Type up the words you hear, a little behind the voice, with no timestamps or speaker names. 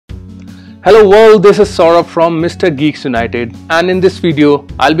Hello world, this is Saurabh from Mr. Geeks United, and in this video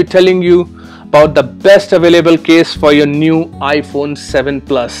I'll be telling you about the best available case for your new iPhone 7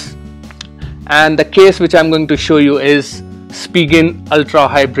 Plus. And the case which I'm going to show you is Spigen Ultra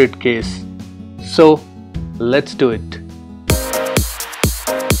Hybrid case. So let's do it.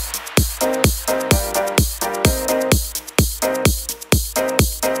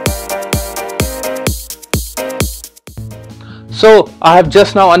 So I have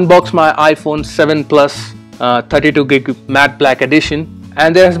just now unboxed my iPhone 7 Plus 32GB matte black edition,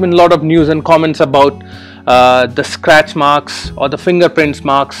 and there has been a lot of news and comments about the scratch marks or the fingerprints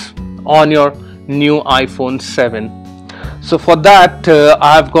marks on your new iPhone 7. So for that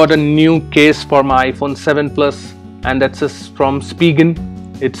I've got a new case for my iPhone 7 Plus, and that's from Spigen.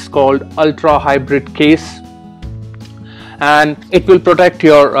 It's called Ultra Hybrid case, and it will protect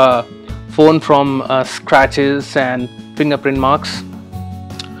your phone from scratches and fingerprint marks.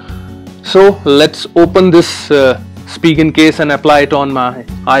 So let's open this Spigen case and apply it on my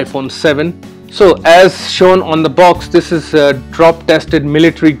iPhone 7. So as shown on the box, this is a drop tested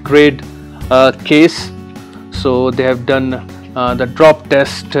military grade case. So they have done the drop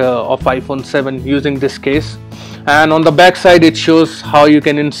test of iPhone 7 using this case, and on the back side it shows how you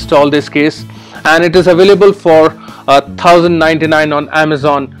can install this case, and it is available for $1,099 on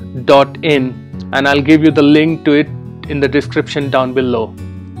Amazon.in, and I'll give you the link to it in the description down below.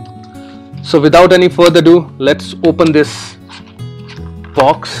 So without any further ado, let's open this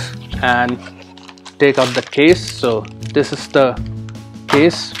box and take out the case. So this is the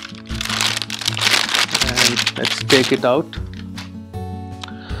case, and let's take it out.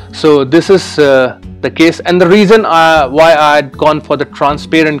 So this is the case, and the reason why I had gone for the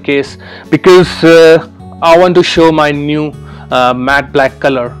transparent case, because I want to show my new matte black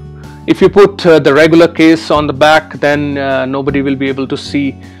color. If you put the regular case on the back, then nobody will be able to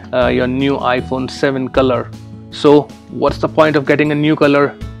see your new iPhone 7 color. So what's the point of getting a new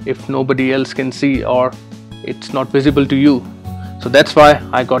color if nobody else can see or it's not visible to you? So that's why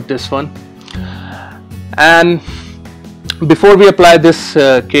I got this one. And before we apply this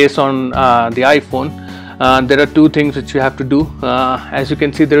case on the iPhone, there are two things which you have to do. As you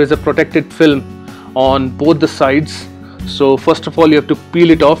can see, there is a protected film on both the sides. So first of all, you have to peel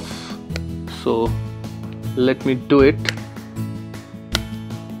it off. So let me do it.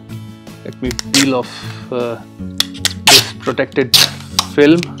 Let me peel off this protected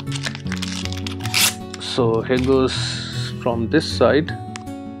film. So here goes from this side.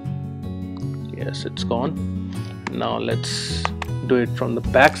 Yes, it's gone. Now let's do it from the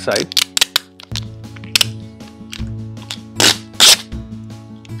back side.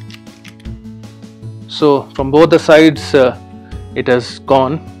 So from both the sides it has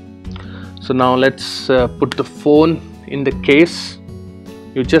gone. So now let's put the phone in the case.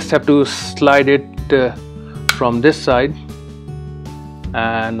 You just have to slide it from this side,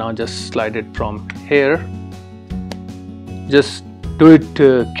 and now just slide it from here. Just do it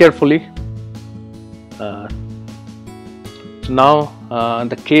carefully. So now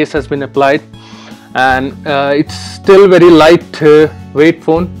the case has been applied, and it's still very light weight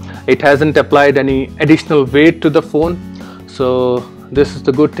phone. It hasn't applied any additional weight to the phone. So this is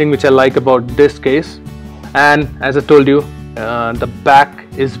the good thing which I like about this case. And as I told you, the back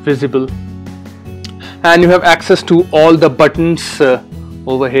is visible, and you have access to all the buttons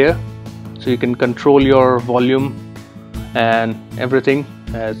over here, so you can control your volume and everything.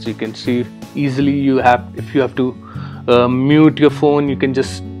 As you can see easily, if you have to mute your phone, you can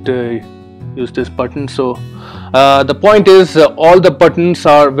just use this button. So the point is, all the buttons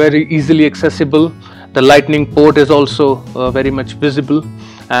are very easily accessible. The lightning port is also very much visible,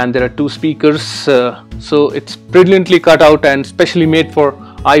 and there are two speakers. So it's brilliantly cut out and specially made for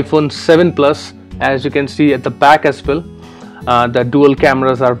iPhone 7 Plus. As you can see at the back as well, the dual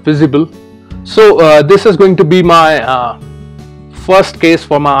cameras are visible. So this is going to be my first case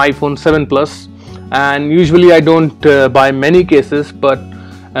for my iPhone 7 Plus, and usually I don't buy many cases, but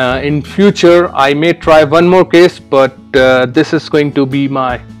in future I may try one more case, but this is going to be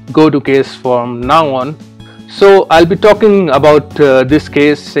my go-to case from now on. So I'll be talking about this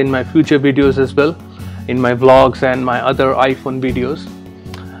case in my future videos as well, in my vlogs and my other iPhone videos,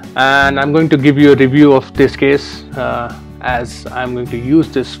 and I'm going to give you a review of this case as I'm going to use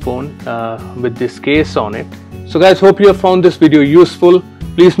this phone with this case on it. So guys, hope you have found this video useful.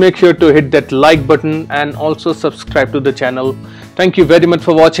 Please make sure to hit that like button and also subscribe to the channel. Thank you very much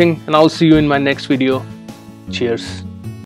for watching, and I'll see you in my next video. Cheers.